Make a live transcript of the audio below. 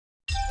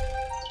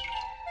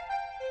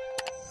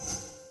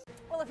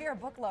Well, if you're a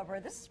book lover,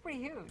 this is pretty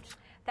huge.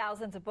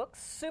 Thousands of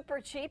books, super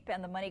cheap,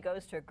 and the money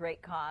goes to a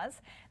great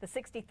cause. The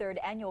 63rd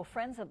annual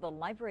Friends of the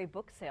Library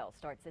book sale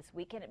starts this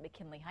weekend at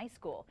McKinley High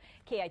School.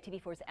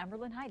 KITV4's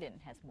Amberlyn Hayden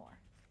has more.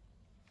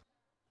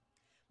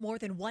 More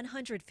than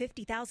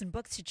 150,000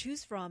 books to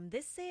choose from.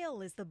 This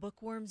sale is the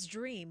bookworm's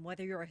dream,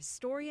 whether you're a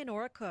historian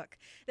or a cook.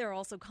 There are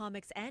also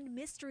comics and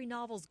mystery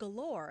novels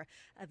galore,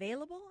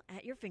 available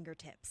at your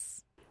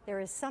fingertips. There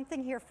is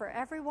something here for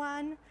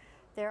everyone.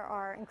 There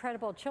are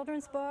incredible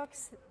children's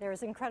books.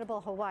 There's incredible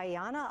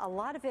Hawaiiana. A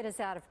lot of it is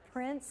out of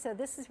print, so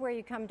this is where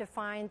you come to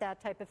find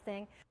that type of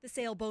thing. The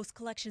sale boasts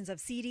collections of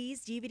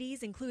CDs,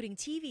 DVDs, including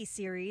TV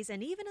series,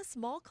 and even a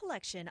small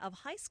collection of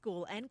high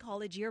school and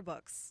college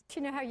yearbooks.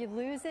 You know how you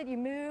lose it, you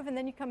move, and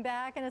then you come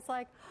back, and it's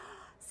like,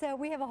 so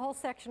we have a whole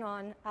section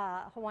on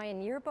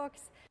Hawaiian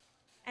yearbooks.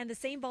 And the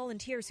same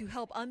volunteers who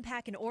help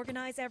unpack and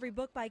organize every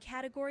book by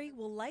category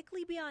will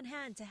likely be on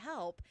hand to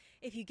help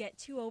if you get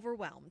too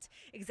overwhelmed.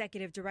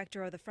 Executive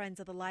Director of the Friends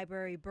of the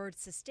Library, Bird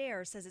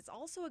Sestair, says it's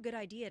also a good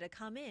idea to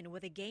come in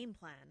with a game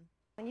plan.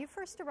 When you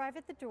first arrive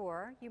at the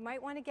door, you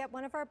might want to get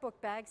one of our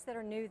book bags that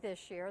are new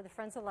this year, the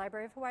Friends of the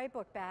Library of Hawaii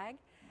book bag,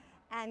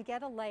 and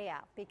get a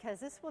layout, because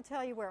this will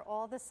tell you where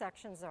all the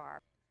sections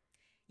are.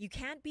 You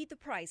can't beat the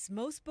price.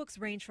 Most books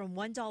range from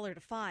 $1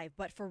 to $5,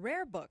 but for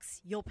rare books,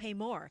 you'll pay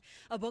more.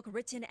 A book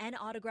written and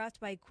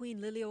autographed by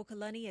Queen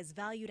Liliuokalani is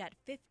valued at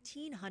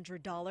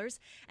 $1,500,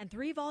 and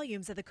 3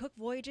 volumes of the Cook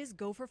Voyages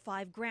go for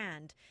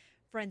 $5,000.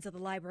 Friends of the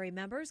Library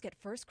members get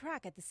first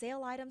crack at the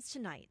sale items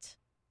tonight.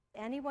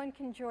 Anyone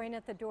can join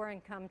at the door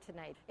and come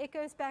tonight. It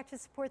goes back to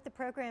support the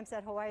programs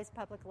at Hawaii's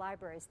public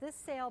libraries. This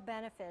sale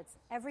benefits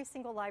every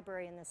single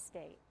library in the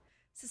state.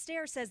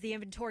 Sestair says the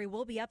inventory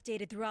will be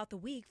updated throughout the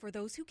week for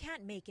those who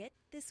can't make it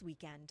this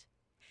weekend.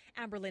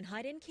 Amberlyn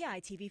Hayden,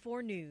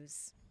 KITV4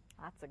 News.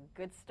 Lots of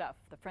good stuff.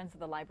 The Friends of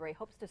the Library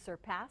hopes to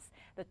surpass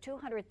the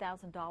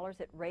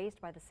 $200,000 it raised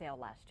by the sale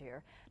last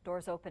year.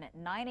 Doors open at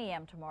 9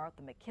 a.m. tomorrow at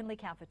the McKinley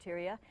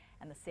cafeteria,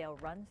 and the sale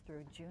runs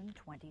through June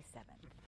 27.